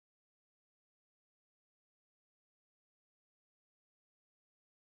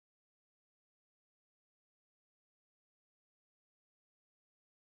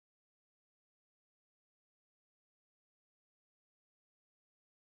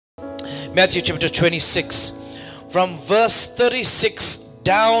Matthew chapter 26, from verse 36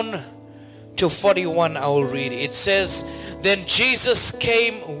 down to 41, I will read. It says, then Jesus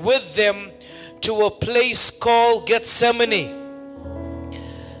came with them to a place called Gethsemane.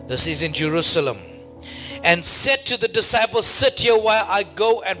 This is in Jerusalem. And said to the disciples, sit here while I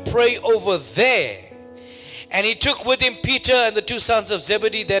go and pray over there. And he took with him Peter and the two sons of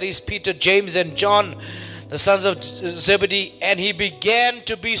Zebedee, that is Peter, James, and John, the sons of Zebedee, and he began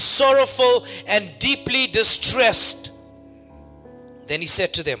to be sorrowful and deeply distressed. Then he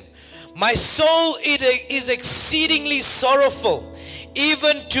said to them, my soul is exceedingly sorrowful,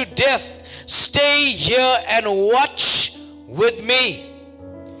 even to death. Stay here and watch with me.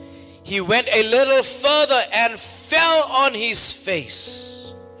 He went a little further and fell on his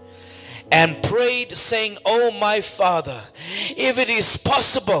face and prayed, saying, oh my Father, if it is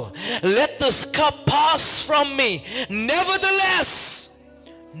possible, let this cup pass from me. Nevertheless,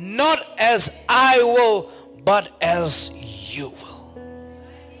 not as I will, but as you will.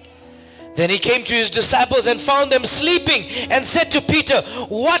 Then he came to his disciples and found them sleeping, and said to Peter,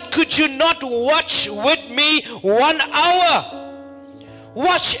 what, could you not watch with me 1 hour?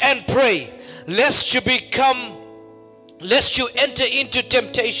 Watch and pray, lest you enter into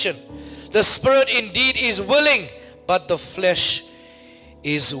temptation. The spirit indeed is willing, but the flesh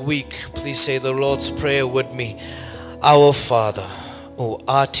is weak. Please say the Lord's Prayer with me. Our Father, who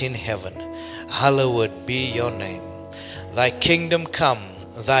art in heaven, hallowed be your name. Thy kingdom come,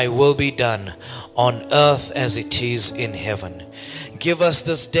 thy will be done, on earth as it is in heaven. Give us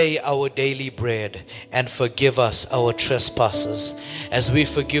this day our daily bread, and forgive us our trespasses, as we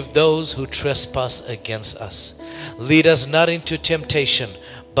forgive those who trespass against us. Lead us not into temptation,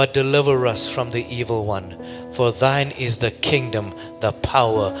 but deliver us from the evil one. For thine is the kingdom, the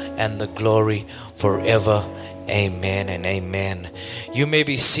power, and the glory forever. Amen and amen. You may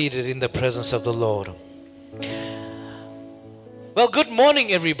be seated in the presence of the Lord. Well, good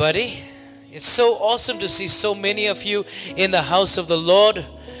morning, everybody. It's so awesome to see so many of you in the house of the Lord.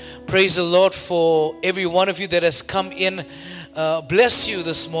 Praise the Lord for every one of you that has come in. Bless you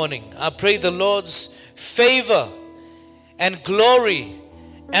this morning. I pray the Lord's favor and glory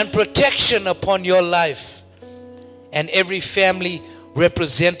and protection upon your life and every family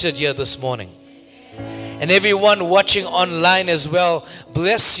represented here this morning. And everyone watching online as well,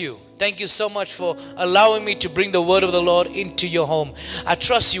 bless you. Thank you so much for allowing me to bring the word of the Lord into your home. I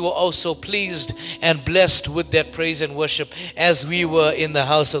trust you were also pleased and blessed with that praise and worship as we were in the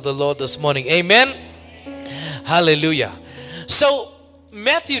house of the Lord this morning. Amen. Hallelujah. So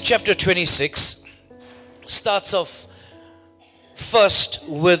Matthew chapter 26 starts off first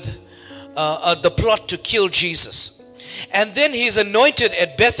with the plot to kill Jesus. And then he's anointed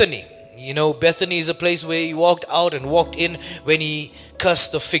at Bethany. You know, Bethany is a place where he walked out and walked in when he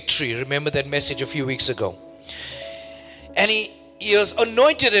cursed the fig tree. Remember that message a few weeks ago. And he was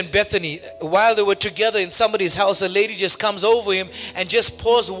anointed in Bethany. While they were together in somebody's house, a lady just comes over him and just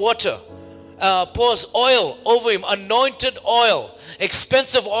pours water, pours oil over him, anointed oil,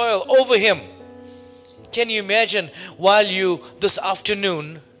 expensive oil over him. Can you imagine this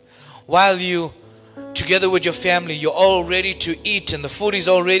afternoon, while you together with your family, you're all ready to eat and the food is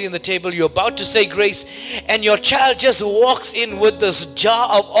already on the table, you're about to say grace, and your child just walks in with this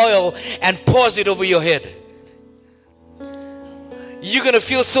jar of oil and pours it over your head. You're going to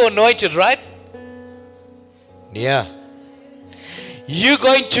feel so anointed, right? Yeah. You're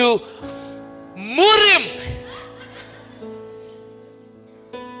going to moor him.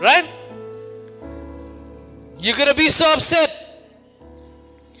 Right? You're going to be so upset.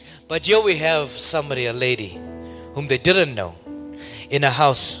 But here we have somebody, a lady, whom they didn't know, in a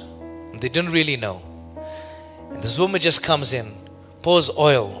house they didn't really know. And this woman just comes in, pours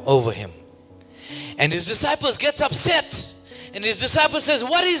oil over him. And his disciples gets upset. And his disciples says,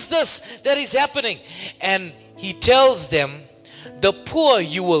 what is this that is happening? And he tells them, the poor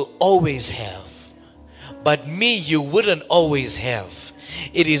you will always have, but me you wouldn't always have.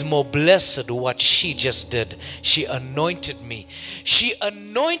 It is more blessed what she just did. She anointed me. She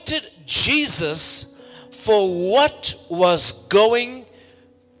anointed Jesus for what was going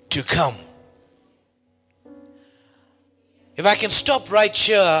to come. If I can stop right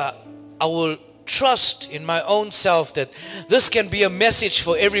here, I will trust in my own self that this can be a message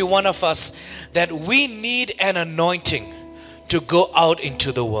for every one of us, that we need an anointing to go out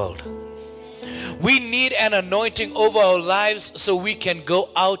into the world. We need an anointing over our lives so we can go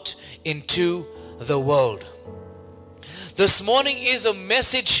out into the world. This morning is a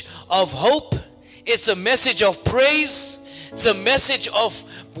message of hope. It's a message of praise. It's a message of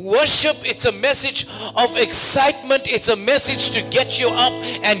worship. It's a message of excitement. It's a message to get you up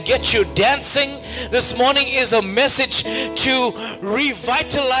and get you dancing. This morning is a message to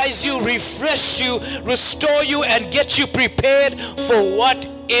revitalize you, refresh you, restore you, and get you prepared for what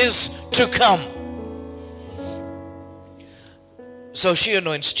is to come. So she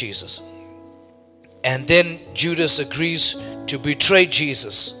anoints Jesus. And then Judas agrees to betray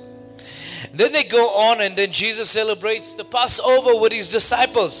Jesus. Then they go on, and then Jesus celebrates the Passover with his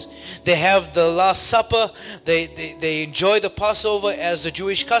disciples. They have the Last Supper. They enjoy the Passover as a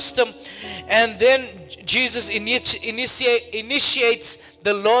Jewish custom. And then Jesus initiates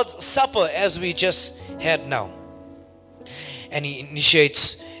the Lord's Supper as we just had now. And he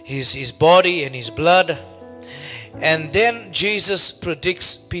initiates his body and his blood. And then Jesus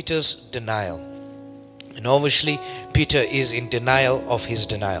predicts Peter's denial. And obviously, Peter is in denial of his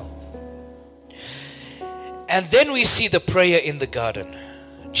denial. And then we see the prayer in the garden.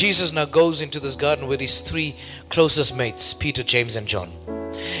 Jesus now goes into this garden with his three closest mates, Peter, James, and John.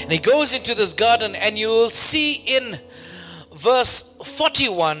 And he goes into this garden, and you will see in verse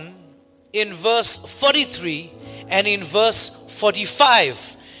 41, in verse 43, and in verse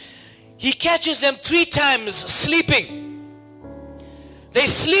 45, he catches them 3 times sleeping. They're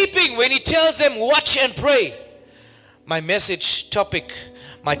sleeping when he tells them, watch and pray. My message topic,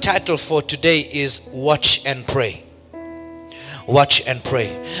 my title for today is Watch and Pray. Watch and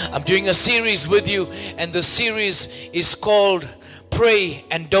pray. I'm doing a series with you, and the series is called Pray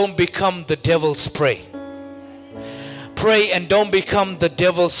and Don't Become the Devil's Prey. Pray and don't become the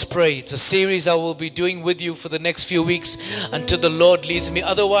devil's prey. It's a series I will be doing with you for the next few weeks until the Lord leads me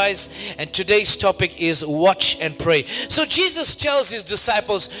otherwise. And today's topic is watch and pray. So Jesus tells his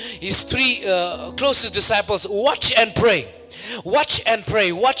disciples, his 3 closest disciples, watch and pray. Watch and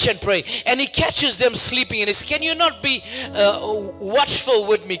pray, watch and pray. And he catches them sleeping and he says, can you not be watchful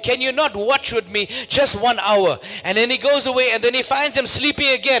with me? Can you not watch with me just 1 hour? And then he goes away, and then he finds them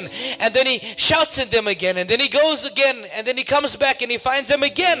sleeping again. And then he shouts at them again. And then he goes again. And then he comes back and he finds them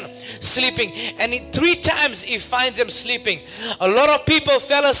again sleeping. And 3 times he finds them sleeping. A lot of people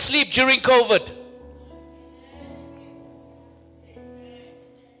fell asleep during COVID.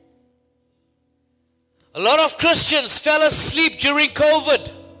 A lot of Christians fell asleep during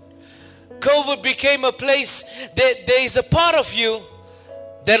COVID. COVID became a place that there is a part of you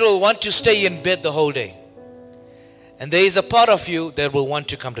that will want to stay in bed the whole day. And there is a part of you that will want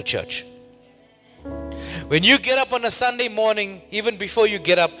to come to church. When you get up on a Sunday morning, even before you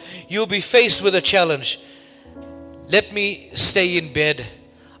get up, you'll be faced with a challenge. Let me stay in bed,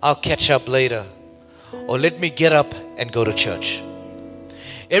 I'll catch up later. Or let me get up and go to church.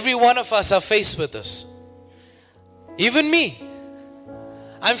 Every one of us are faced with this. Even me,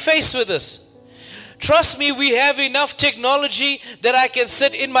 I'm faced with this. Trust me, we have enough technology that I can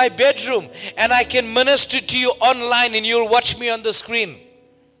sit in my bedroom and I can minister to you online and you'll watch me on the screen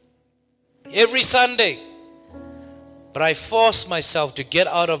every Sunday. But I force myself to get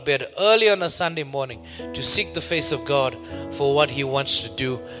out of bed early on a Sunday morning to seek the face of God for what He wants to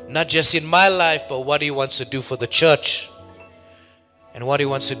do, not just in my life, but what He wants to do for the church and what He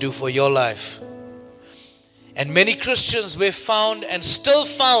wants to do for your life. And many Christians were found and still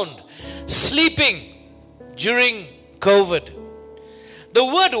found sleeping during COVID. The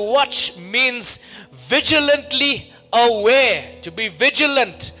word watch means vigilantly aware, to be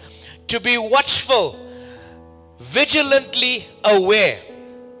vigilant, to be watchful, vigilantly aware.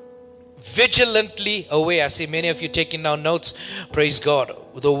 Vigilantly aware. I see many of you taking down notes. Praise God.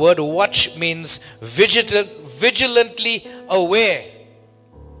 The word watch means vigilantly aware.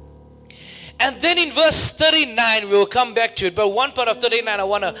 And then in verse 39, we will come back to it. But one part of 39 I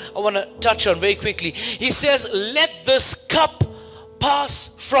want to touch on very quickly. He says, let this cup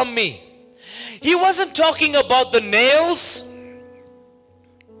pass from me. He wasn't talking about the nails,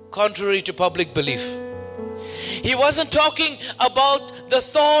 contrary to public belief. He wasn't talking about the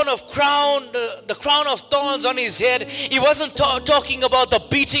the crown of thorns on his head. He wasn't talking about the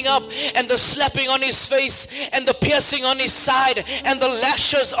beating up and the slapping on his face and the piercing on his side and the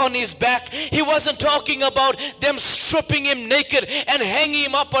lashes on his back. He wasn't talking about them stripping him naked and hanging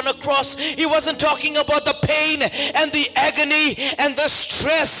him up on a cross. He wasn't talking about the pain and the agony and the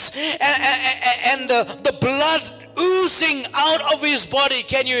stress and the blood oozing out of his body.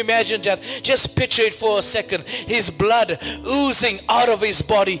 Can you imagine that? Just picture it for a second. His blood oozing out of his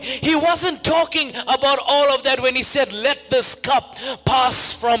body. He wasn't talking about all of that when he said, let this cup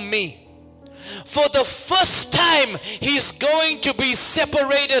pass from me. For the first time, he's going to be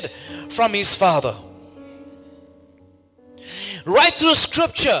separated from his Father. Right through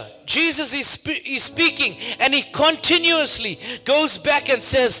scripture, Jesus is speaking, and he continuously goes back and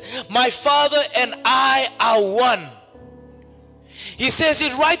says, my Father and I are one. He says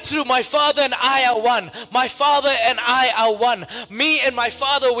it right through, my Father and I are one. My Father and I are one. Me and my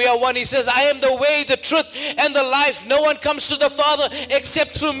Father, we are one. He says, I am the way, the truth, and the life. No one comes to the Father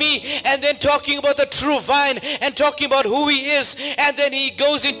except through me. And then talking about the true vine and talking about who he is. And then he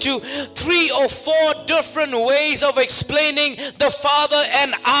goes into 3 or 4 different ways of explaining the Father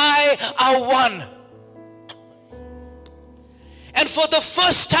and I are one. And for the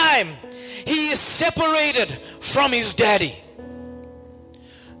first time, he is separated from his daddy.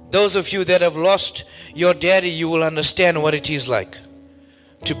 Those of you that have lost your daddy, you will understand what it is like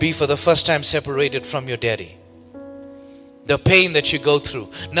to be for the first time separated from your daddy. The pain that you go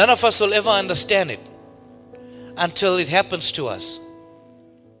through. None of us will ever understand it until it happens to us.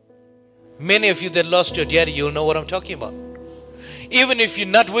 Many of you that lost your daddy, you'll know what I'm talking about. Even if you're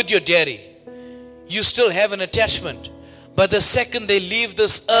not with your daddy, you still have an attachment. But the second they leave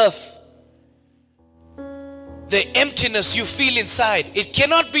this earth, the emptiness you feel inside, it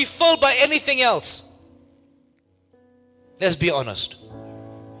cannot be filled by anything else. Let's be honest.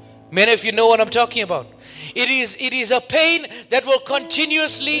 Many of you know what I'm talking about. It is a pain that will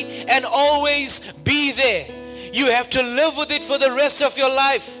continuously and always be there. You have to live with it for the rest of your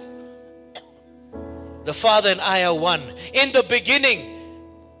life. The Father and I are one. In the beginning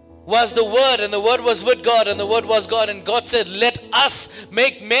was the Word, and the Word was with God, and the Word was God, and God said, let us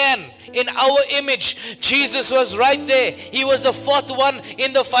make man in our image. Jesus was right there. He was the 4th one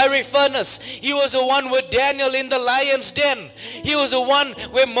in the fiery furnace. He was the one with Daniel in the lion's den. He was the one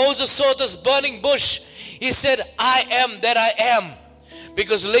where Moses saw this burning bush. He said, I am that I am.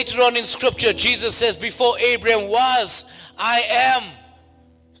 Because later on in scripture, Jesus says, before Abraham was, I am.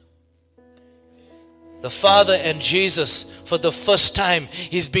 The Father and Jesus, for the first time,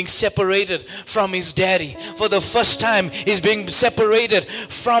 he's being separated from his daddy. For the first time, he's being separated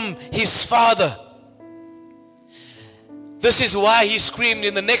from his father. This is why he screamed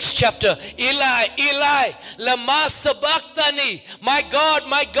in the next chapter, Eli, Eli, lama sabachthani. My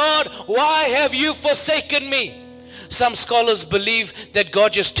God, why have you forsaken me? Some scholars believe that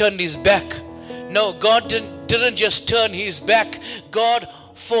God just turned his back. No, God didn't just turn his back. God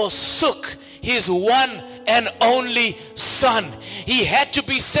forsook his one and only son. He had to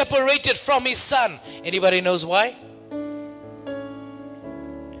be separated from his son. Anybody knows why?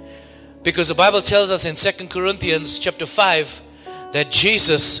 Because the Bible tells us in 2 Corinthians chapter 5 that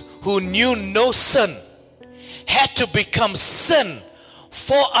Jesus, who knew no sin, had to become sin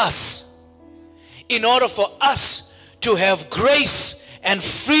for us in order for us to have grace and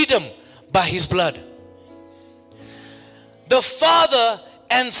freedom by his blood. The Father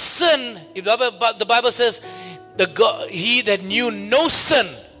and sin, the Bible says, he that knew no sin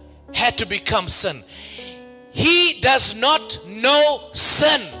had to become sin. He does not know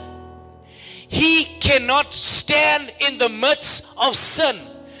sin. He cannot stand in the midst of sin.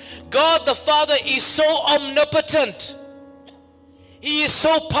 God the Father is so omnipotent. He is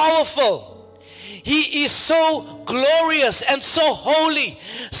so powerful. He is so glorious and so holy.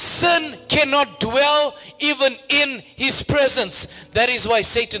 Sin cannot dwell even in his presence. That is why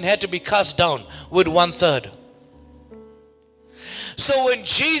Satan had to be cast down with 1/3. So when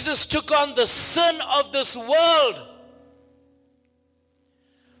Jesus took on the sin of this world,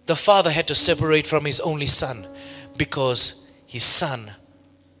 the Father had to separate from his only son because his son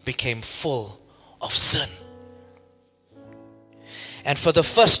became full of sin. And for the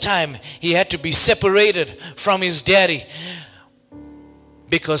first time, he had to be separated from his daddy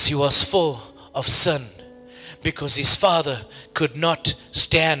because he was full of sin. Because his father could not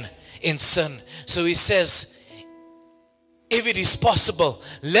stand in sin. So he says, if it is possible,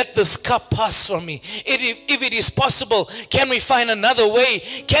 let this cup pass from me. If it is possible, can we find another way?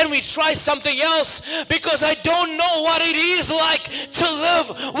 Can we try something else? Because I don't know what it is like to live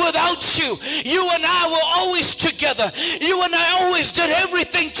without you. You and I were always together. You and I always did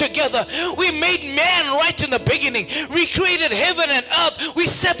everything together. We made man right in the beginning. We created heaven and earth. We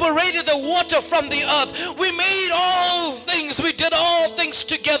separated the water from the earth. We made all things. We did all things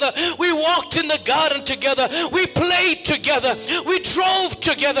together. We walked in the garden together. We played together. We drove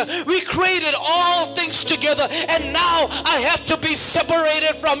together. We created all things together. And now I have to be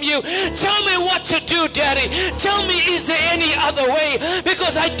separated from you. Tell me what to do, Daddy. Tell me, is there any other way?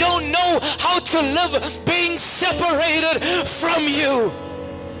 Because I don't know how to live being separated from you.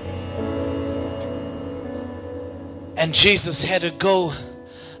 And Jesus had to go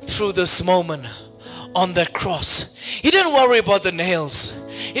through this moment on that cross. He didn't worry about the nails.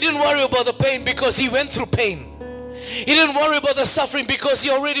 He didn't worry about the pain because he went through pain. He didn't worry about the suffering because he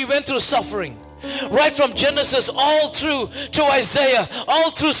already went through suffering. Right from Genesis all through to Isaiah,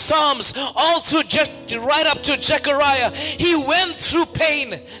 all through Psalms, all through right up to Zechariah, he went through pain.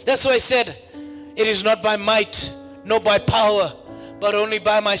 That's why I said, it is not by might, nor by power, but only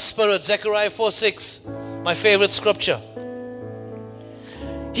by my Spirit. Zechariah 4:6, my favorite scripture.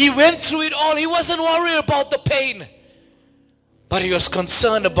 He went through it all. He wasn't worried about the pain, but he was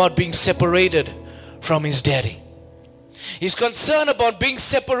concerned about being separated from his daddy. He's concerned about being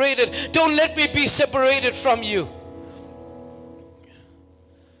separated. Don't let me be separated from you.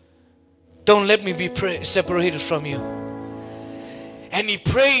 Don't let me be separated from you. And he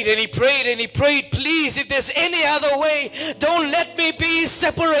prayed and he prayed and he prayed, please, if there's any other way, don't let me be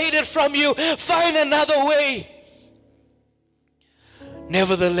separated from you. Find another way.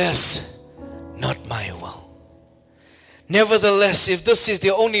 Nevertheless, not my will. Nevertheless, if this is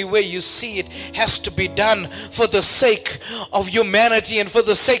the only way you see it has to be done for the sake of humanity and for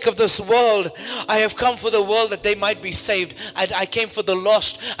the sake of this world. I have come for the world that they might be saved. I came for the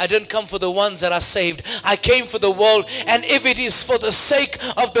lost. I didn't come for the ones that are saved. I came for the world. And if it is for the sake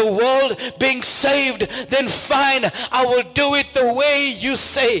of the world being saved, then fine, I will do it the way you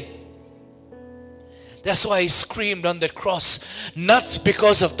say. That's why he screamed on that cross, not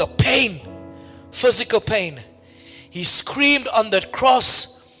because of the pain, physical pain. He screamed on that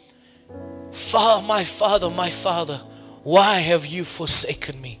cross, my Father, why have you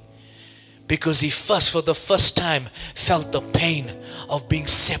forsaken me? Because he for the first time felt the pain of being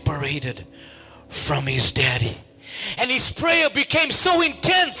separated from his daddy. And his prayer became so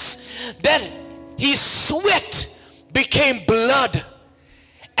intense that his sweat became blood,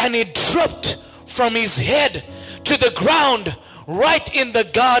 and it dripped from his head to the ground right in the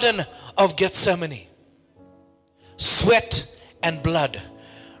Garden of Gethsemane. Sweat and blood.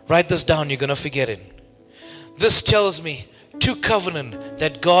 Write this down, you're going to forget it. This tells me two covenants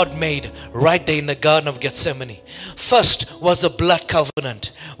that God made right there in the Garden of Gethsemane. First was a blood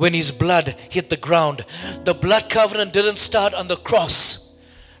covenant. When his blood hit the ground, the blood covenant didn't start on the cross.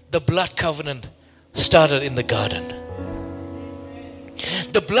 The blood covenant started in the garden.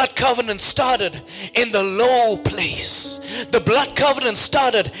 The blood covenant started in the low place. The blood covenant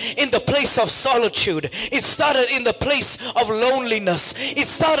started in the place of solitude. It started in the place of loneliness. It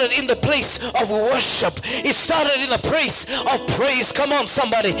started in the place of worship. It started in the place of praise. Come on,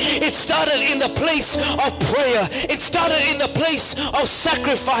 somebody. It started in the place of prayer. It started in the place of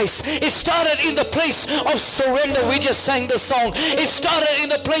sacrifice. It started in the place of surrender. We just sang the song. It started in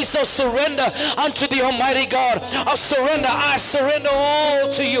the place of surrender unto the Almighty God. Of surrender. I surrender all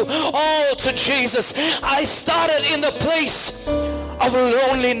to you, all to Jesus. I started in the place of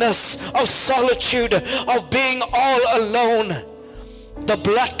loneliness, of solitude, of being all alone. The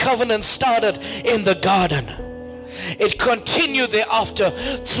blood covenant started in the garden. It continued thereafter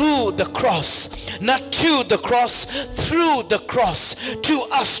through the cross, not to the cross, through the cross to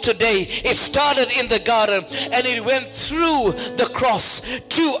us today. It started in the garden and it went through the cross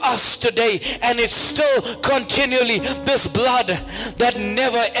to us today, and it's still continually this blood that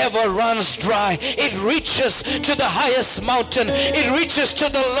never ever runs dry. It reaches to the highest mountain. It reaches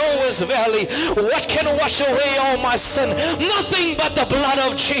to the lowest valley. What can wash away all my sin? Nothing but the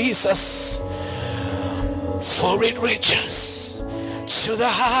blood of Jesus. For it reaches to the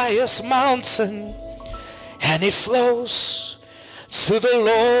highest mountain, and it flows to the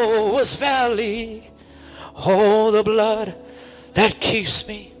lowest valley. Oh, the blood that keeps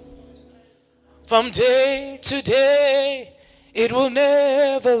me from day to day, it will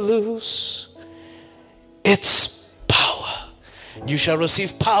never lose its power. You shall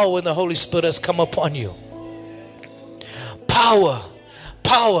receive power when the Holy Spirit has come upon you. Power,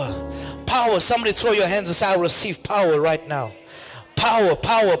 power. Power. Somebody throw your hands and say, I receive power right now. Power,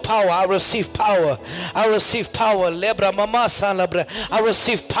 power, power. I receive power. I receive power. Lebra mama salabra. I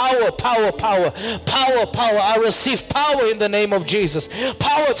receive power, power, power. Power, power. I receive power in the name of Jesus.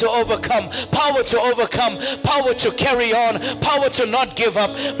 Power to overcome. Power to overcome. Power to carry on. Power to not give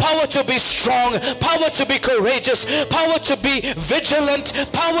up. Power to be strong. Power to be courageous. Power to be vigilant.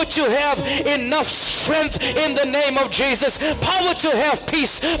 Power to have enough strength in the name of Jesus. Power to have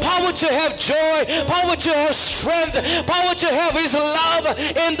peace. Power to have joy. Power to have strength. Power to have His love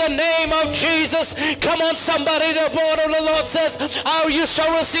in the name of Jesus. Come on, somebody. The word of the Lord says, oh, you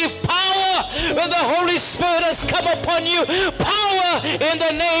shall receive power when the Holy Spirit has come upon you. Power in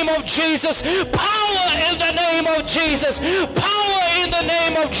the name of Jesus. Power in the name of Jesus. Power in the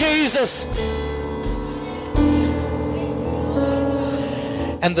name of Jesus.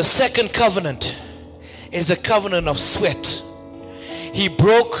 And the second covenant is a covenant of sweat. He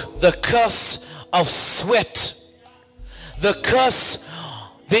broke the curse of sweat the curse,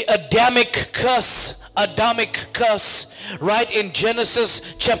 the Adamic curse, right in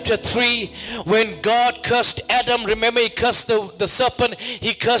Genesis chapter 3, when God cursed Adam. Remember, he cursed the serpent,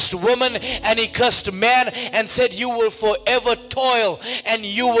 he cursed woman, and he cursed man, and said, you will forever toil and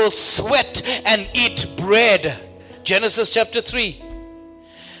you will sweat and eat bread. Genesis chapter 3.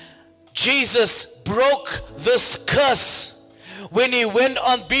 Jesus broke this curse when he went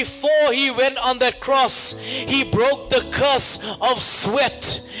on, before he went on that cross. He broke the curse of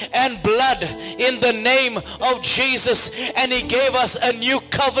sweat and blood in the name of Jesus, and he gave us a new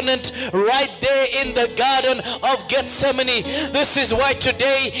covenant right there in the Garden of Gethsemane. This is why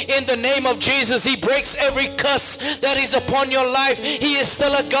today, in the name of Jesus, he breaks every curse that is upon your life. He is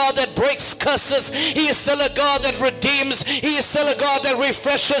still a God that breaks curses. He is still a God that redeems. He is still a God that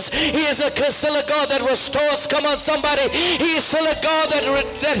refreshes. He is still a God that restores. Come on, somebody. He is still a God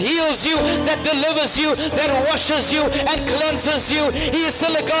that heals you, that delivers you, that washes you and cleanses you. He is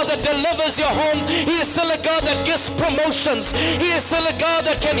still a God that delivers your home. He is still a God that gives promotions. He is still a God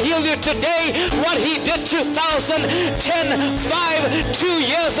that can heal you today. What he did 2010, 2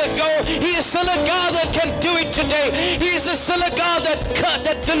 years ago, he is still a God that can do it today. He is still a God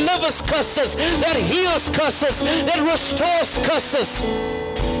that delivers curses, that heals curses, that restores curses.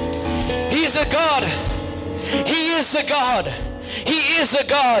 He is a God. He is a God. He is a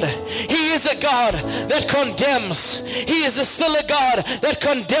God. He is a God that condemns. He is still a God that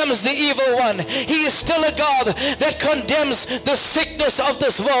condemns the evil one. He is still a God that condemns the sickness of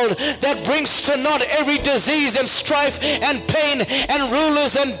this world, that brings to naught every disease and strife and pain and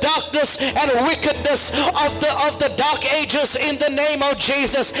rulers and darkness and wickedness of the dark ages in the name of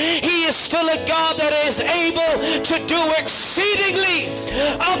Jesus. He is still a God that is able to do exceedingly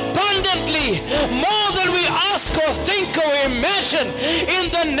abundantly more than we ask or think or imagine. In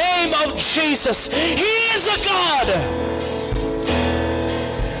the name of Jesus, he is a God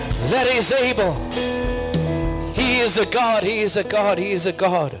that is able. He is a God. He is a God. He is a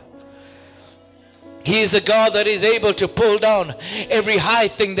God. He is a God that is able to pull down every high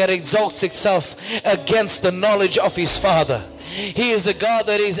thing that exalts itself against the knowledge of his Father. He is a God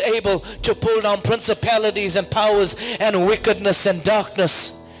that is able to pull down principalities and powers and wickedness and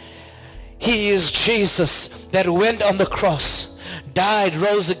darkness. He is Jesus that went on the cross, died,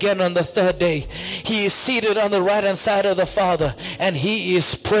 rose again on the third day. He is seated on the right hand side of the Father, and he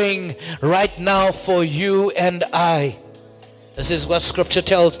is praying right now for you and I. This is what scripture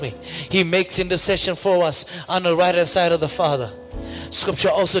tells me. He makes intercession for us on the right hand side of the Father. Scripture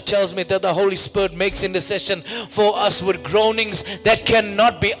also tells me that the Holy Spirit makes intercession for us with groanings that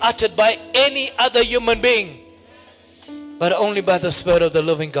cannot be uttered by any other human being, but only by the Spirit of the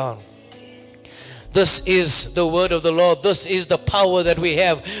living God. This is the word of the Lord. This is the power that we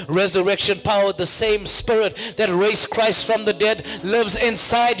have. Resurrection power. The same Spirit that raised Christ from the dead lives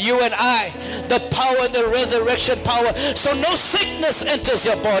inside you and I. The power and the resurrection power. So no sickness enters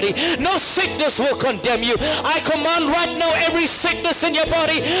your body. No sickness will condemn you. I command right now every sickness in your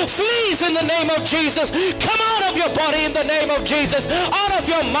body flees in the name of Jesus. Come out of your body in the name of Jesus. Out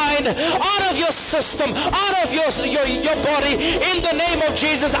of your mind. Out of your system. Out of your body in the name of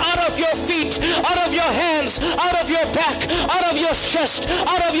Jesus. Out of your feet. Out of your hands, out of your back, out of your chest,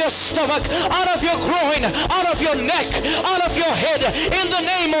 out of your stomach, out of your groin, out of your neck, out of your head, in the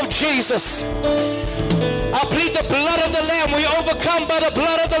name of Jesus. I plead the blood of the Lamb. We overcome by the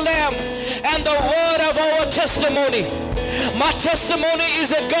blood of the Lamb and the word of our testimony. My testimony is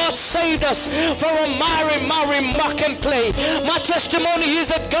that God saved us from a miry muck and clay. My testimony is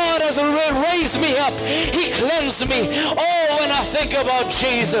that God has raised me up. He cleansed me. Oh, when I think about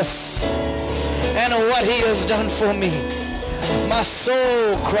Jesus and what he has done for me, my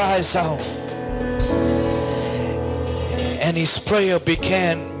soul cries out. And his prayer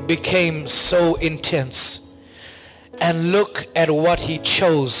became so intense. And look at what he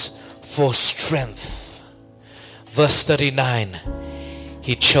chose for strength. Verse 39,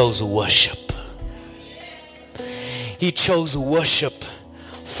 he chose worship. He chose worship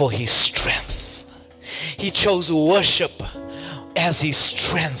for his strength. He chose worship as his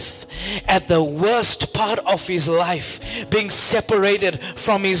strength. At the worst part of his life, being separated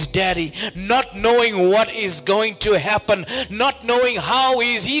from his daddy, not knowing what is going to happen, not knowing how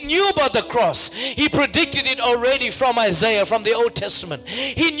he knew about the cross. He predicted it already from Isaiah, from the Old Testament.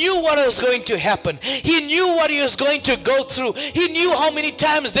 He knew what was going to happen. He knew what he was going to go through. He knew how many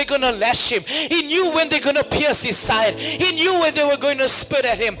times they're going to lash him. He knew when they're going to pierce his side. He knew when they were going to spit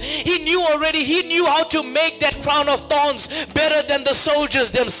at him. He knew already. He knew how to make that crown of thorns better than the soldiers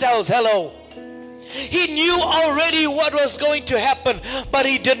themselves. Hello. He knew already what was going to happen, but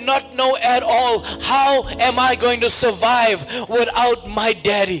he did not know at all, how am I going to survive without my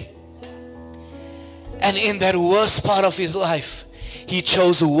daddy? And in that worst part of his life, he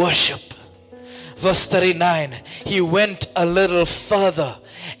chose worship. Verse 39, he went a little further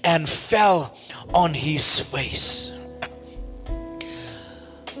and fell on his face.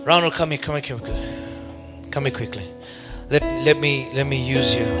 Ronald, come here quickly. Let me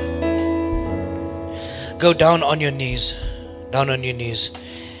use you. Go down on your knees,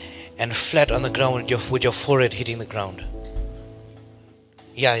 and flat on the ground with your forehead hitting the ground.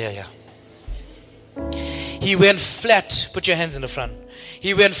 Yeah. He went flat. Put your hands in the front.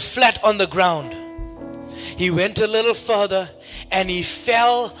 He went flat on the ground. He went a little further and he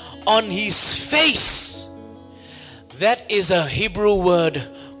fell on his face. That is a Hebrew word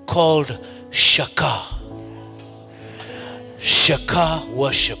called shakah. Shakah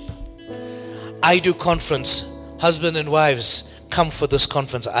worship. I do conference. Husband and wives, come for this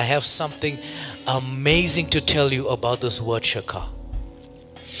conference. I have something amazing to tell you about this word shakah.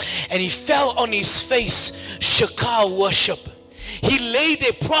 And he fell on his face. Shakah worship. He lay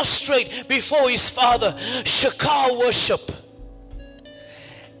there prostrate before his father. Shakah worship.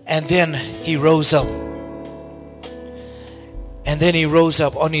 And then he rose up. And then he rose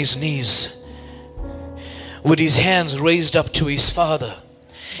up on his knees with his hands raised up to his father.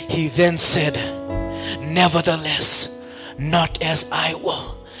 He then said, nevertheless, not as I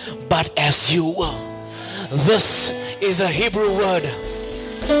will, but as you will. This is a Hebrew word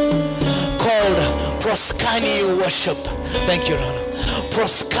called proskuneo worship. Thank you, Rana.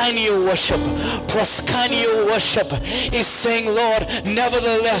 Proskuneo worship. Proskuneo worship is saying, Lord,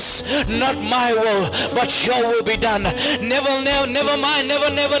 nevertheless, not my will, but your will be done. Never mind.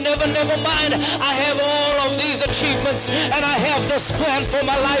 I have all of these achievements, and I have this plan for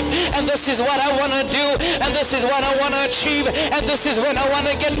my life, and this is what I want to do, and this is what I want to achieve, and this is when I want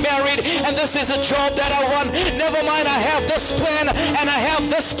to get married, and this is the job that I want. Never mind, I have this plan, and I have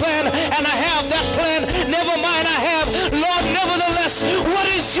this plan, and I have that plan. Never mind, I have, Lord, nevertheless, what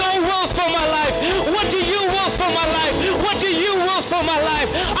is your will for my life? What do you will for my life? What do you will for my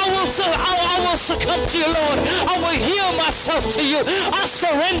life? I will succumb to you, Lord. I will yield myself to you. I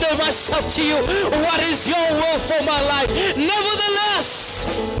surrender myself to you. What is your will for my life? Nevertheless,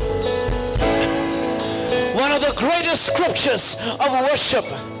 one of the greatest scriptures of worship,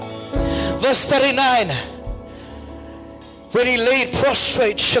 verse 39, when he laid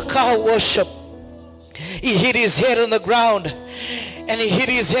prostrate, shakah worship, he hit his head on the ground. And he hit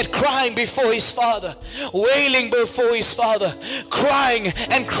his head crying before his father, wailing before his father, crying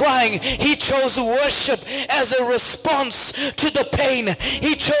and crying. He chose worship as a response to the pain.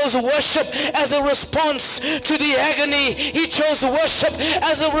 He chose worship as a response to the agony. He chose worship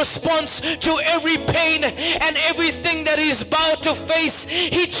as a response to every pain and everything that he's about to face.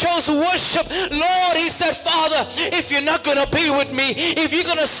 He chose worship. Lord, he said, Father, if you're not going to be with me, if you're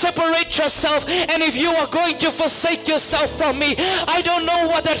going to separate yourself, and if you are going to forsake yourself from me, I don't know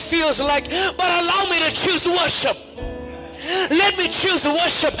what that feels like, but allow me to choose worship. Let me choose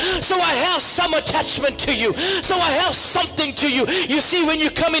worship so I have some attachment to you, so I have something to you. You see, when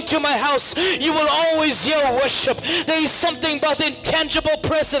you come into my house, you will always hear worship. There is something about the intangible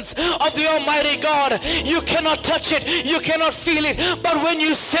presence of the Almighty God. You cannot touch it, you cannot feel it, but when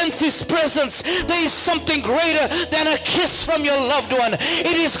you sense His presence, there is something greater than a kiss from your loved one.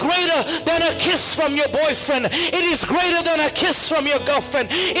 It is greater than a kiss from your boyfriend. It is greater than a kiss from your girlfriend.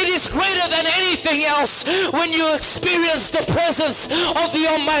 It is greater than anything else when you experience the presence of the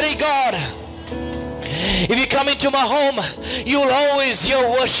Almighty God. If you come into my home, you'll always hear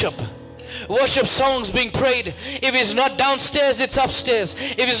worship. Worship songs being prayed. If it's not downstairs, it's upstairs.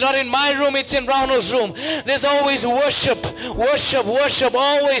 If it's not in my room, it's in Ronald's room. There's always worship,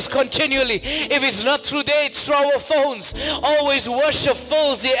 always, continually. If it's not through there, it's through our phones. Always worship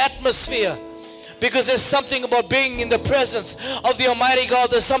fills the atmosphere. Because there's something about being in the presence of the Almighty God.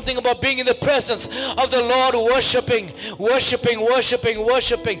 There's something about being in the presence of the Lord, worshiping.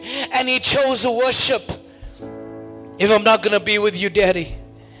 And He chose worship. If I'm not going to be with you, Daddy,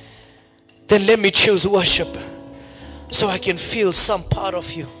 then let me choose worship. So I can feel some part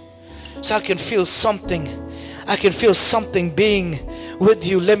of you. So I can feel something. I can feel something being with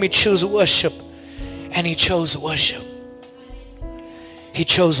you. Let me choose worship. And He chose worship. He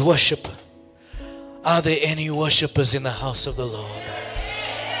chose worship. Are there any worshipers in the house of the Lord?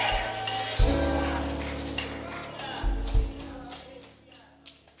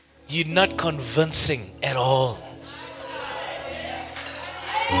 You're not convincing at all.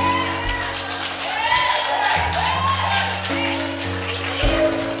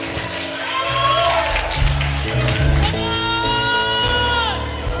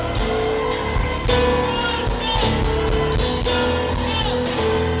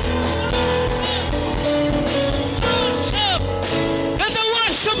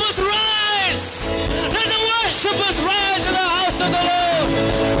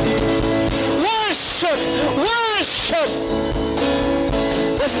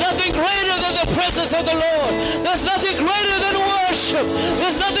 presence of the Lord. There's nothing greater than worship.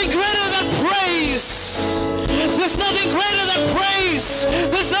 There's nothing greater than praise. There's nothing greater than praise.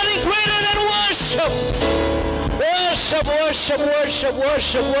 There's nothing greater than worship. Worship, worship, worship,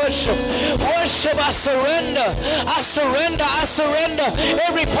 worship, worship. Worship, I surrender. I surrender, I surrender.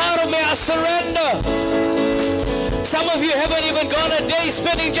 Every part of me, I surrender. Some of you haven't even gone a day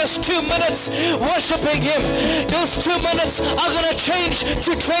spending just 2 minutes worshiping Him. Those 2 minutes are going to change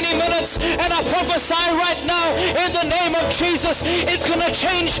to 20 minutes. And I prophesy right now in the name of Jesus, it's going to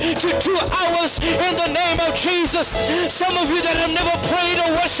change to 2 hours in the name of Jesus. Some of you that have never prayed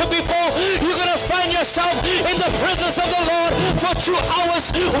or worshiped before, you're going to find yourself in the presence of the Lord for 2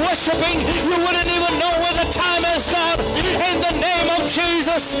 hours worshiping. You wouldn't even know where the time has gone in the name of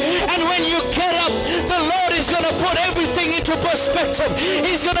Jesus. And when you get up, the Lord is going to put everything into perspective.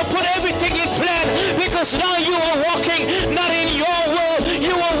 He's going to put everything in plan, because now you are walking not in your will,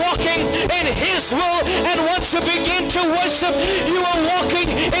 you are walking in His will. And once you begin to worship, you are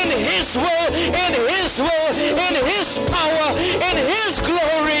walking in His will, in His will, in His power, in His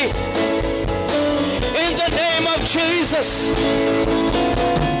glory. In the name of Jesus.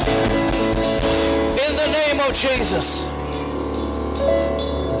 In the name of Jesus.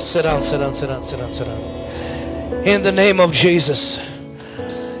 Sit down, sit down, sit down, sit down, sit down. In the name of Jesus.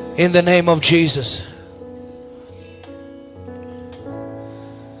 In the name of Jesus.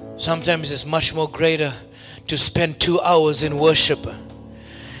 Sometimes it's much more greater to spend 2 hours in worship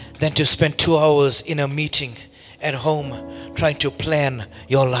than to spend 2 hours in a meeting at home trying to plan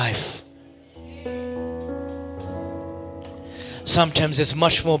your life. Sometimes it's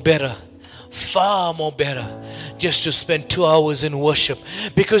much more better, far more better, just to spend 2 hours in worship.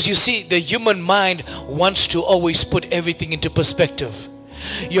 Because you see, the human mind wants to always put everything into perspective.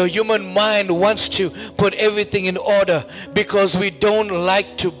 Your human mind wants to put everything in order, because we don't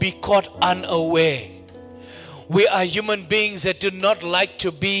like to be caught unaware. We are human beings that do not like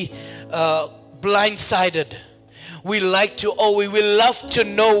to be blindsided. We love to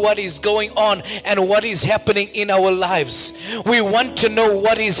know what is going on and what is happening in our lives. We want to know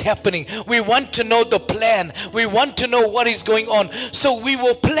what is happening. We want to know the plan. We want to know what is going on. So we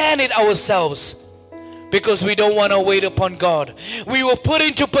will plan it ourselves, because we don't want to wait upon God. We will put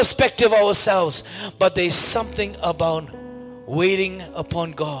into perspective ourselves. But there's something about waiting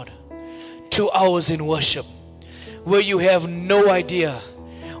upon God. 2 hours in worship, where you have no idea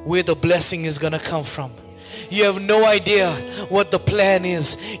where the blessing is going to come from. You have no idea what the plan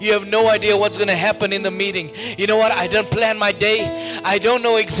is. You have no idea what's going to happen in the meeting. You know what? I don't plan my day. I don't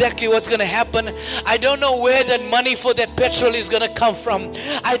know exactly what's going to happen. I don't know where that money for that petrol is going to come from.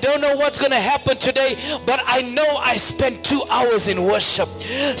 I don't know what's going to happen today. But I know I spent 2 hours in worship.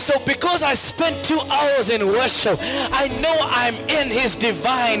 So because I spent 2 hours in worship, I know I'm in His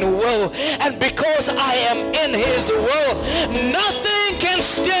divine will. And because I am in His will, nothing can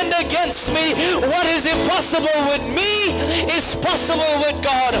stand against me. What is impossible with me is possible with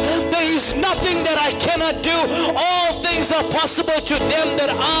God. There is nothing that I cannot do. All things are possible to them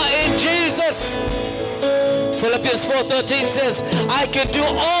that are in Jesus. Philippians 4:13 says, I can do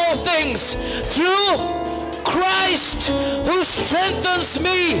all things through Christ who strengthens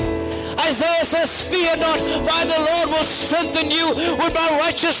me. Isaiah says, fear not, for the Lord will strengthen you with my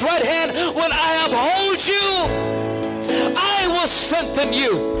righteous right hand. When I uphold you, I will strengthen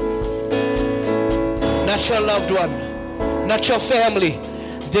you. Not your loved one, not your family,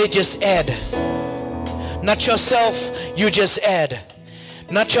 they just add. Not yourself, you just add.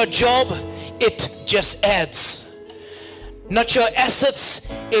 Not your job, it just adds. Not your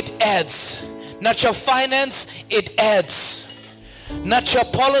assets, it adds. Not your finance, it adds. Not your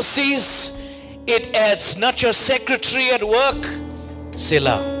policies, it adds. Not your secretary at work,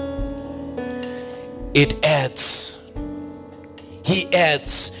 Selah, it adds. He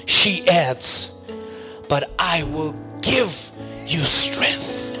adds, she adds. But I will give you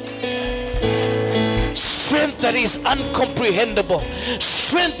strength. Strength that is uncomprehendable.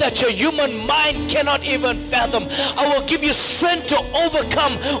 Strength that your human mind cannot even fathom. I will give you strength to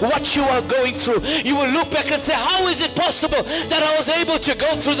overcome what you are going through. You will look back and say, how is it possible that I was able to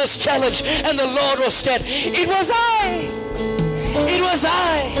go through this challenge? And the Lord was said, it was I. It was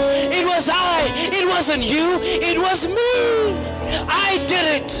I. It was I. It wasn't you. It was me. I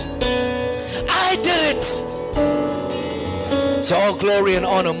did it. I did it. So all glory and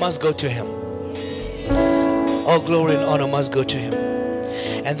honor must go to Him. All glory and honor must go to Him.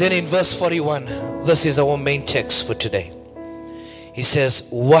 And then in verse 41, this is our main text for today. He says,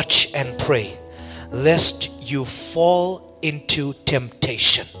 watch and pray, lest you fall into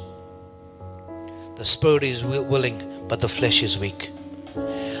temptation. The spirit is willing, but the flesh is weak.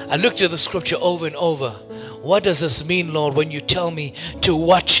 I looked at the scripture over and over. What does this mean, Lord, when you tell me to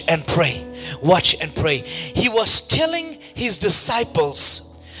watch and pray? Watch and pray. He was telling his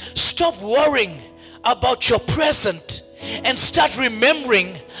disciples, stop worrying about your present and start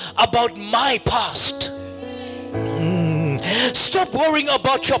remembering about my past. Stop worrying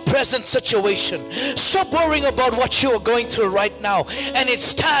about your present situation. Stop worrying about what you are going through right now. And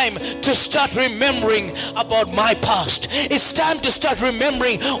it's time to start remembering about my past. It's time to start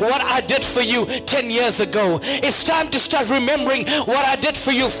remembering what I did for you 10 years ago. It's time to start remembering what I did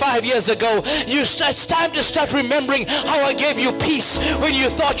for you 5 years ago. It's time to start remembering how I gave you peace when you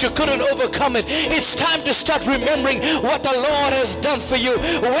thought you couldn't overcome it. It's time to start remembering what the Lord has done for you.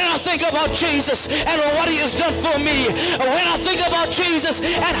 When I think about Jesus and what he has done for me, when I think about Jesus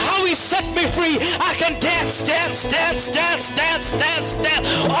and how he set me free, I can dance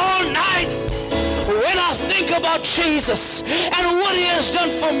all night. When I think about Jesus and what he has done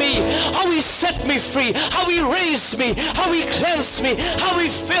for me, how he set me free, how he raised me, how he cleansed me, how he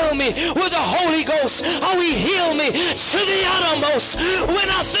filled me with the Holy Ghost, how he healed me to the uttermost. When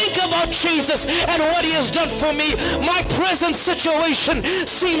I think about Jesus and what he has done for me, my present situation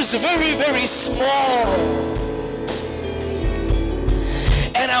seems very, very small.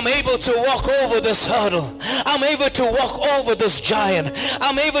 And I'm able to walk over this hurdle. I'm able to walk over this giant.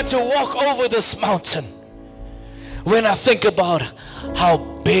 I'm able to walk over this mountain. When I think about how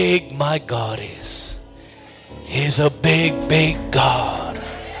big my God is. He's a big, big God.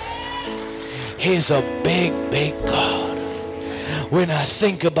 He's a big, big God. When I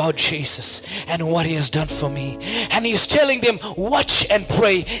think about Jesus and what he has done for me, and he's telling them, watch and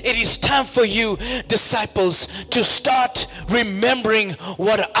pray. It is time for you, disciples, to start remembering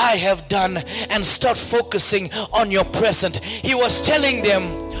what I have done and start focusing on your present. He was telling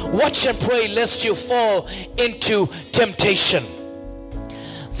them, watch and pray lest you fall into temptation.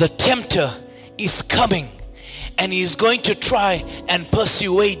 The tempter is coming and he's going to try and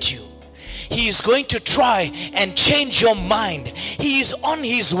persuade you. He is going to try and change your mind. He is on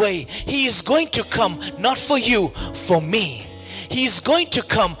his way. He is going to come, not for you, for me. He is going to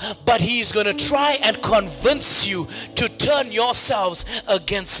come, but he is going to try and convince you to turn yourselves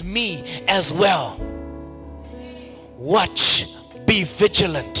against me as well. Watch, be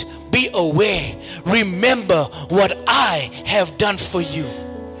vigilant, be aware. Remember what I have done for you.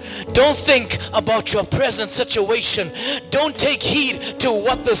 Don't think about your present situation. Don't take heed to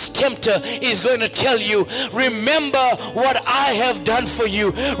what this tempter is going to tell you. Remember what I have done for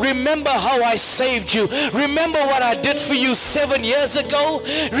you. Remember how I saved you. Remember what I did for you 7 years ago.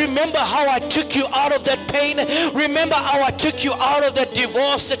 Remember how I took you out of that pain. Remember how I took you out of that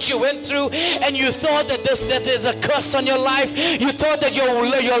divorce that you went through, and you thought that there's a curse on your life. You thought that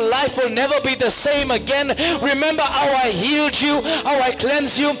your life will never be the same again. Remember how I healed you, how I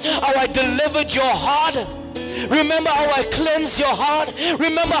cleansed you, how I delivered your heart. Remember how I cleansed your heart.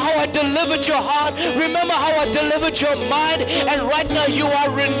 Remember how I delivered your heart. Remember how I delivered your mind. And right now you are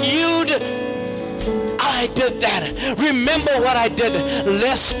renewed. I did that. Remember what I did,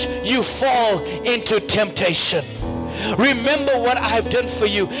 lest you fall into temptation. Remember what I've done for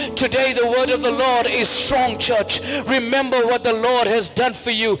you. Today the word of the Lord is strong, church. Remember what the Lord has done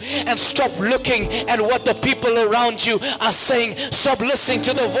for you and stop looking at what the people around you are saying. Stop listening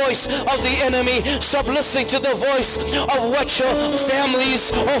to the voice of the enemy. Stop listening to the voice of what your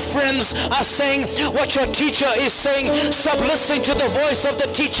families or friends are saying, what your teacher is saying. Stop listening to the voice of the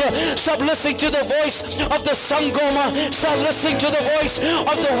teacher. Stop listening to the voice of the Sangoma. Stop listening to the voice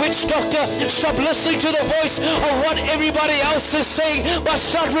of the witch doctor. Stop listening to the voice of what everybody else is saying, but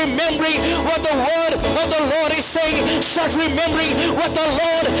start remembering what the word of the Lord is saying. Start remembering what the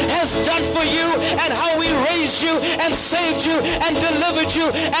Lord has done for you and how he raised you and saved you and delivered you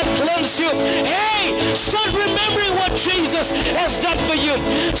and cleansed you. Hey, start remembering what Jesus has done for you.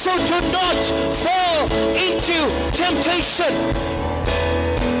 So do not fall into temptation,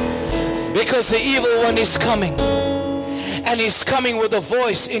 because the evil one is coming, and he's coming with a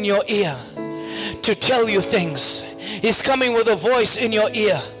voice in your ear to tell you things. He's coming with a voice in your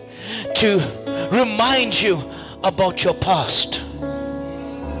ear to remind you about your past.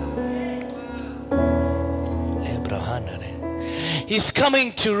 He's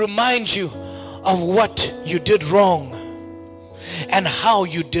coming to remind you of what you did wrong and how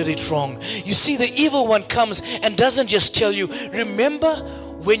you did it wrong. You see, the evil one comes and doesn't just tell you, remember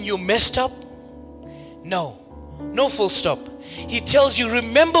when you messed up? No full stop. He tells you,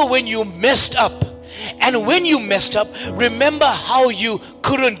 remember when you messed up. And when you messed up, remember how you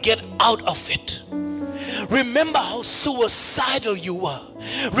couldn't get out of it. Remember how suicidal you were.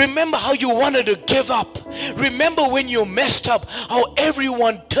 Remember how you wanted to give up. Remember when you messed up, how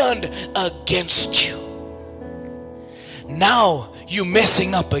everyone turned against you. Now you're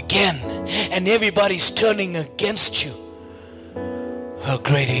messing up again and everybody's turning against you. How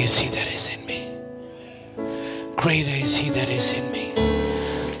greater is He that is in me. Greater is He that is in me.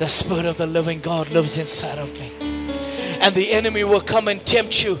 The Spirit of the living God lives inside of me. And the enemy will come and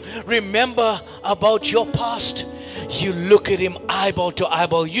tempt you. Remember about your past. You look at him eyeball to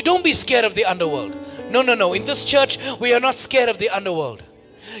eyeball. You don't be scared of the underworld. No. In this church, we are not scared of the underworld.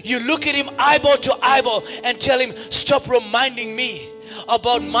 You look at him eyeball to eyeball and tell him, stop reminding me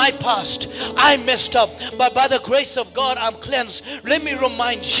about my past. I messed up, but by the grace of God, I'm cleansed. Let me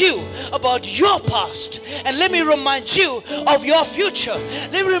remind you about your past, and let me remind you of your future.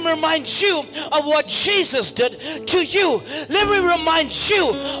 Let me remind you of what Jesus did to you. Let me remind you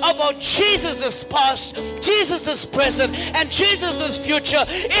about Jesus' past, Jesus' present, and Jesus' future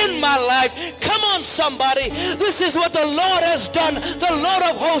in my life. Come on, somebody. This is what the Lord has done, the Lord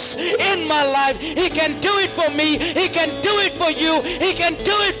of hosts in my life. He can do it for me. He can do it for you. He can do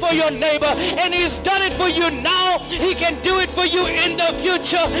it for your neighbor, and He's done it for you now. He can do it for you in the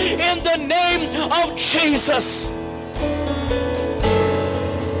future, in the name of Jesus.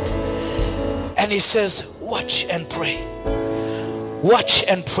 And He says, watch and pray. Watch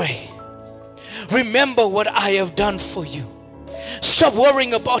and pray. Remember what I have done for you. Stop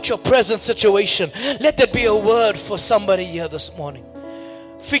worrying about your present situation. Let that be a word for somebody here this morning.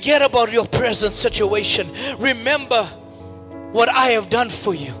 Forget about your present situation. Remember what I have done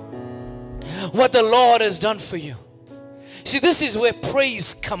for you. What the Lord has done for you. See, this is where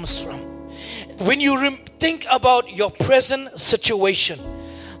praise comes from. When you think about your present situation,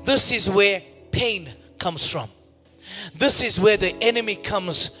 this is where pain comes from. This is where the enemy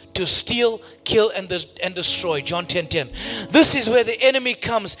comes to steal, kill, and destroy. John 10:10. This is where the enemy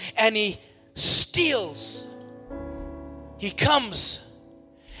comes and he steals. He comes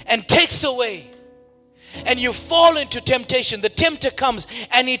and takes away. And you fall into temptation. The tempter comes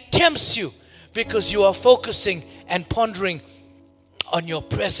and he tempts you because you are focusing and pondering on your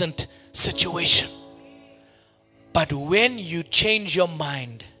present situation. But when you change your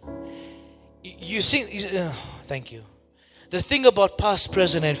mind, you see, thank you. The thing about past,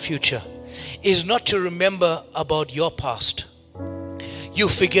 present, and future is not to remember about your past. You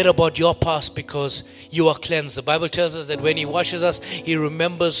forget about your past because you are cleansed. The Bible tells us that when He washes us, He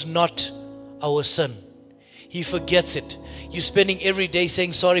remembers not our sin. He forgets it. You're spending every day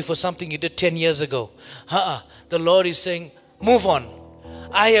saying sorry for something you did 10 years ago. The Lord is saying, move on.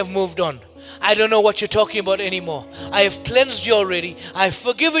 I have moved on. I don't know what you're talking about anymore. I have cleansed you already. I have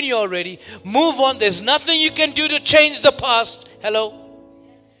forgiven you already. Move on. There's nothing you can do to change the past. Hello?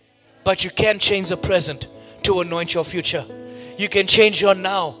 But you can change the present to anoint your future. You can change your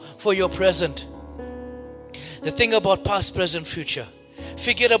now for your present. The thing about past, present, future.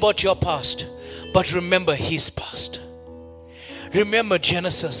 Forget about your past. But remember His past. Remember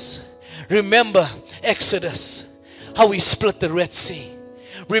Genesis. Remember Exodus. How He split the Red Sea.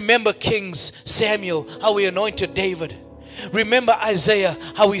 Remember Kings Samuel. How He anointed David. Remember Isaiah.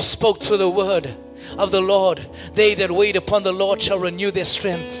 How he spoke through the word of the Lord. They that wait upon the Lord shall renew their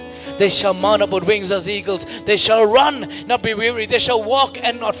strength. They shall mount up with wings as eagles. They shall run, not be weary. They shall walk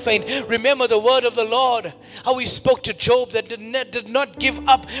and not faint. Remember the word of the Lord. How He spoke to Job that did not give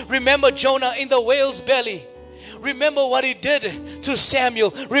up. Remember Jonah in the whale's belly. Remember what He did through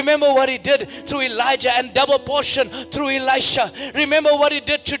Samuel. Remember what He did through Elijah, and double portion through Elisha. Remember what He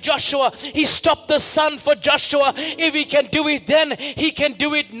did to Joshua. He stopped the sun for Joshua. If He can do it then, He can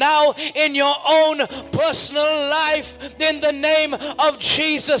do it now in your own personal life in the name of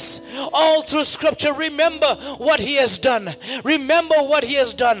Jesus. All through Scripture, remember what He has done. Remember what He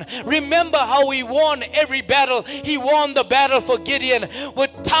has done. Remember how He won every battle. He won the battle for Gideon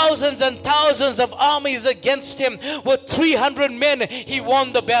with thousands and thousands of armies against him. With 300 men, he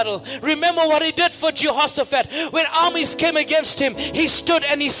won the battle. Remember what He did for Jehoshaphat. When armies came against him, he stood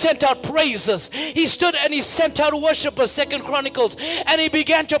and he sent out praises. He stood and he sent out worshipers, 2 Chronicles, and he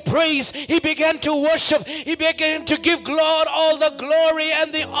began to praise. He began to worship. He began to give God all the glory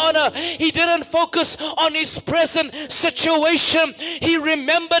and the honor. He didn't focus on his present situation. He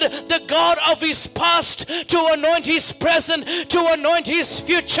remembered the God of his past to anoint his present, to anoint his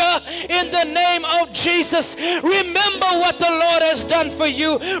future in the name of Jesus. Remember what the Lord has done for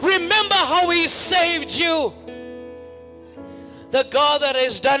you. Remember how He saved you. The God that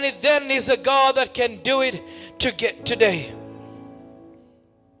has done it then is the God that can do it today.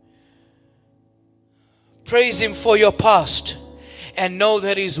 Praise Him for your past and know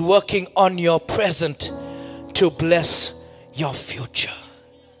that He's working on your present to bless your future.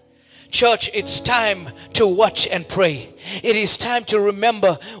 Church, it's time to watch and pray. It is time to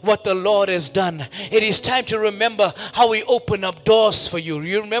remember what the Lord has done. It is time to remember how He opened up doors for you.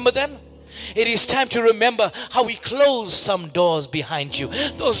 You remember them? It is time to remember how He closed some doors behind you.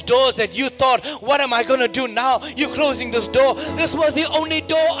 Those doors that you thought, what am I going to do now? You're closing this door. This was the only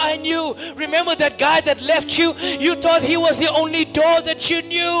door I knew. Remember that guy that left you? You thought he was the only door that you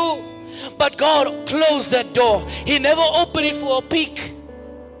knew. But God closed that door. He never opened it for a peek.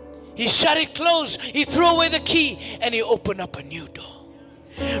 He shut it closed. He threw away the key and He opened up a new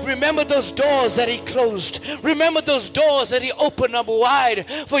door. Remember those doors that He closed. Remember those doors that He opened up wide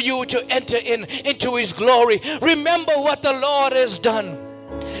for you to enter into His glory. Remember what the Lord has done.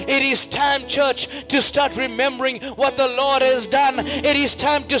 It is time, church, to start remembering what the Lord has done. It is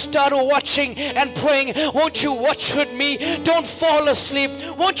time to start watching and praying. Won't you watch with me? Don't fall asleep.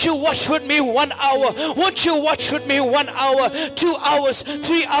 Won't you watch with me 1 hour? Won't you watch with me 1 hour, 2 hours,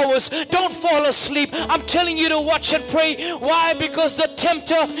 3 hours? Don't fall asleep. I'm telling you to watch and pray. Why? Because the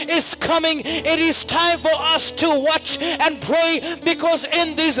tempter is coming. It is time for us to watch and pray, because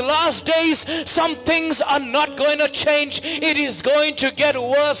in these last days, some things are not going to change. It is going to get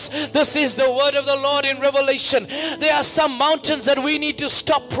worse. This is the word of the Lord in Revelation. There are some mountains that we need to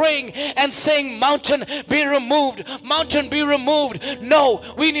stop praying and saying, mountain be removed, mountain be removed. No,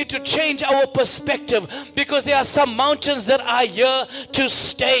 we need to change our perspective, because there are some mountains that are here to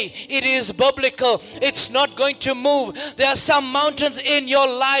stay. It is biblical. It's not going to move. There are some mountains in your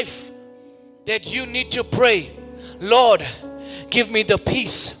life that you need to pray, Lord, give me the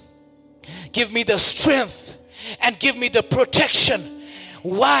peace, give me the strength, and give me the protection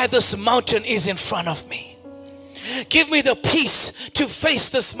why this mountain is in front of me. Give me the peace to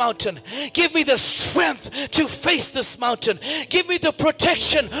face this mountain. Give me the strength to face this mountain. Give me the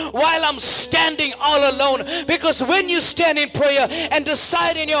protection while I'm standing all alone. Because when you stand in prayer and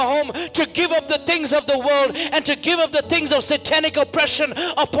decide in your home to give up the things of the world and to give up the things of satanic oppression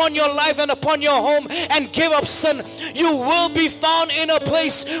upon your life and upon your home and give up sin, you will be found in a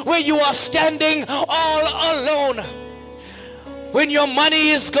place where you are standing all alone. When your money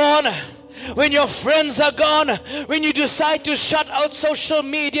is gone, when your friends are gone, when you decide to shut out social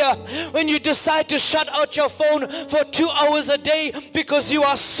media, when you decide to shut out your phone for 2 hours a day because you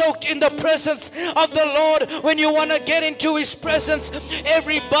are soaked in the presence of the Lord, when you want to get into His presence,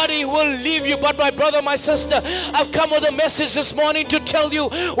 everybody will leave you. But my brother, my sister, I've come with a message this morning to tell you,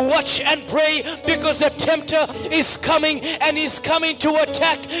 watch and pray, because the tempter is coming, and he's coming to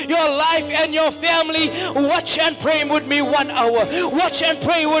attack your life and your family. Watch and pray with me 1 hour. Watch and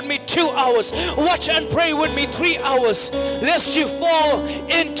pray with me 2 hours. Watch and pray with me 3 hours, lest you fall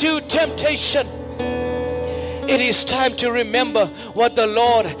into temptation. It is time to remember what the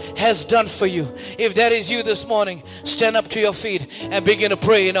Lord has done for you. If that is you this morning, stand up to your feet and begin to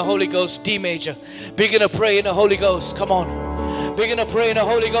pray in the Holy Ghost. D major. Begin to pray in the Holy Ghost. Come on. Begin to pray in the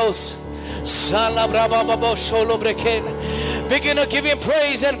Holy Ghost. Begin to give Him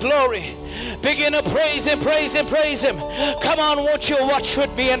praise and glory. Begin to praise Him, praise Him, praise Him. Come on, won't you watch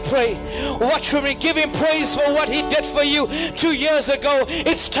with me and pray? Watch with me. Give Him praise for what He did for you 2 years ago.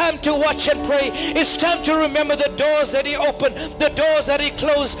 It's time to watch and pray. It's time to remember the doors that He opened, the doors that He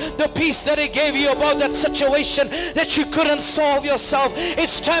closed, the peace that He gave you about that situation that you couldn't solve yourself.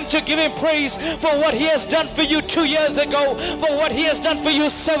 It's time to give Him praise for what He has done for you 2 years ago, for what He has done for you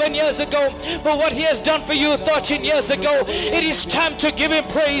 7 years ago, for what He has done for you 13 years ago. It is time to give Him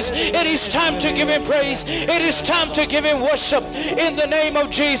praise. It is time to give Him praise. It is time to give Him worship in the name of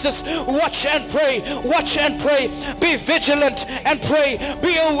Jesus. Watch and pray. Watch and pray. Be vigilant and pray.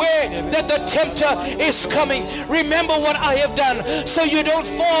 Be aware that the tempter is coming. Remember what I have done so you don't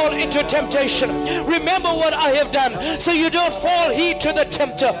fall into temptation. Remember what I have done so you don't fall heed to the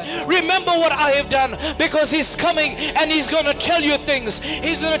tempter. Remember what I have done, because he's coming and he's going to tell you things.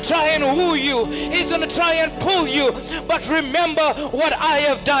 He's going to try and woo you. He's going to try and pull you. But remember what I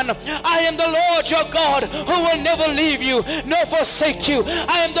have done. I am the Lord your God who will never leave you nor forsake you.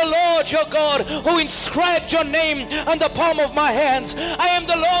 I am the Lord your God who inscribed your name on the palm of my hands. I am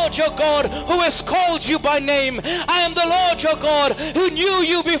the Lord your God who has called you by name. I am the Lord your God who knew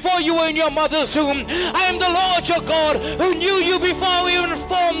you before you were in your mother's womb. I am the Lord your God who knew you before we even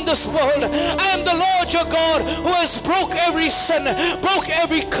formed this world. I am the Lord your God who has broke every sin, broke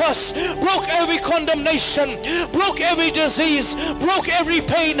every curse, broke every condemnation, broke every disease, broke every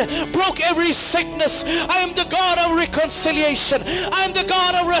pain, broke every sickness. I am the God of reconciliation. I am the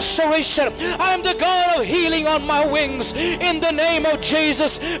God of restoration. I am the God of healing on my wings. In the name of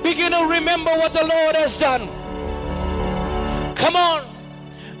Jesus, begin to remember what the Lord has done. Come on.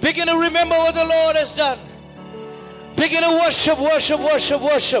 Begin to remember what the Lord has done. Begin to worship, worship, worship,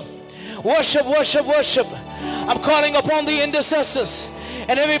 worship. Worship, worship, worship. I'm calling upon the intercessors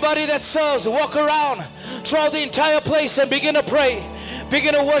and everybody that serves. Walk around throughout the entire place and begin to pray.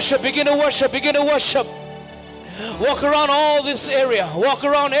 Begin to worship, begin to worship, begin to worship. Walk around all this area. Walk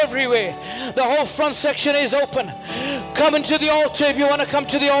around everywhere. The whole front section is open. Come into the altar if you want to come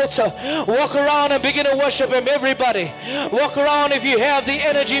to the altar. Walk around and begin to worship Him. Everybody. Walk around if you have the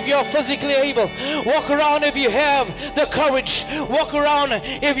energy, if you're physically able. Walk around if you have the courage. Walk around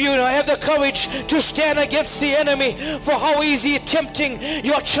if you have the courage to stand against the enemy. For how is he tempting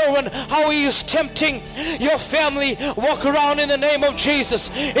your children? How he is tempting your family? Walk around in the name of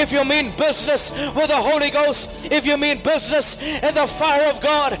Jesus. If you mean business with the Holy Ghost, if you mean business and the fire of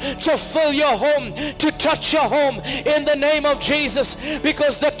God to fill your home, to touch your home in the name of Jesus,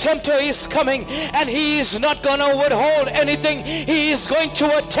 because the tempter is coming and he is not going to withhold anything. He is going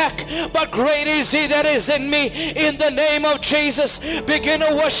to attack, but great is He that is in me in the name of Jesus. Begin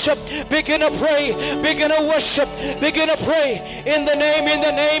to worship, begin to pray, begin to worship, begin to pray in the name, in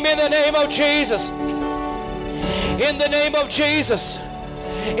the name, in the name of Jesus. In the name of Jesus.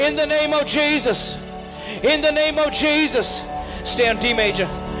 In the name of Jesus. In the name of Jesus. Stay on D major.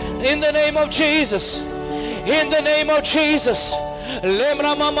 In the name of Jesus. In the name of Jesus.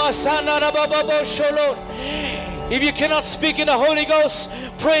 If you cannot speak in the Holy Ghost,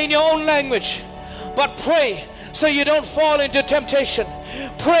 pray in your own language. But pray so you don't fall into temptation.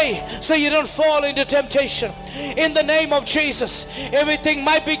 Pray so you don't fall into temptation. In the name of Jesus. Everything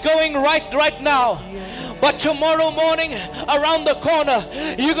might be going right now. But tomorrow morning around the corner,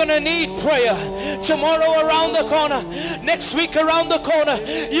 you're going to need prayer. Tomorrow around the corner, next week around the corner,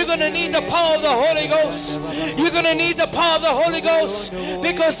 you're going to need the power of the Holy Ghost. You're going to need the power of the Holy Ghost,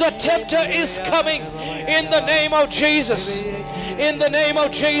 because the tempter is coming in the name of Jesus. In the name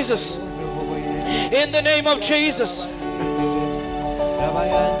of Jesus. In the name of Jesus.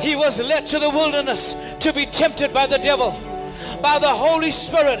 He was led to the wilderness to be tempted by the devil, by the Holy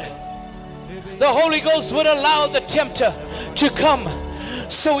Spirit. The Holy Ghost would allow the tempter to come.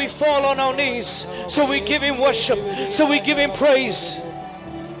 So we fall on our knees. So we give Him worship. So we give Him praise.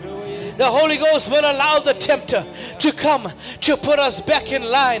 The Holy Ghost will allow the tempter to come to put us back in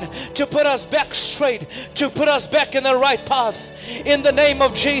line, to put us back straight, to put us back in the right path. In the name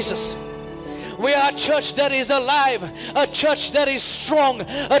of Jesus. We are a church that is alive, a church that is strong,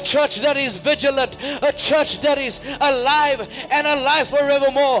 a church that is vigilant, a church that is alive and alive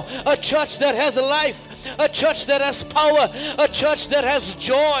forevermore, a church that has life, a church that has power, a church that has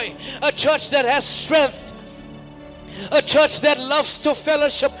joy, a church that has strength. A church that loves to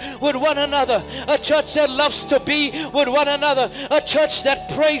fellowship with one another. A church that loves to be with one another. A church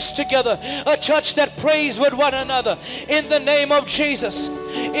that prays together. A church that prays with one another. In the name of Jesus.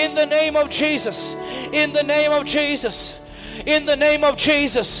 In the name of Jesus. In the name of Jesus. In the name of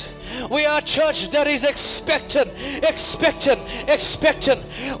Jesus. We are a church that is expectant.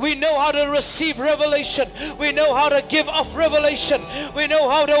 We know how to receive revelation. We know how to give off revelation. We know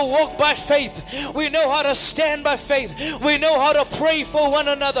how to walk by faith. We know how to stand by faith. We know how to pray for one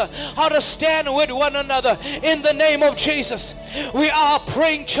another. How to stand with one another in the name of Jesus. We are a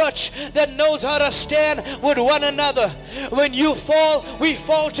praying church that knows how to stand with one another. When you fall, we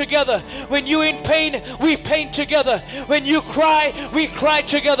fall together. When you're in pain, we pain together. When you cry, we cry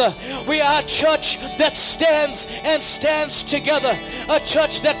together. We are a church that stands together. A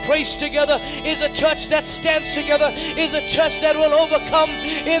church that prays together is a church that stands together, is a church that will overcome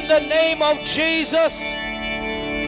in the name of Jesus.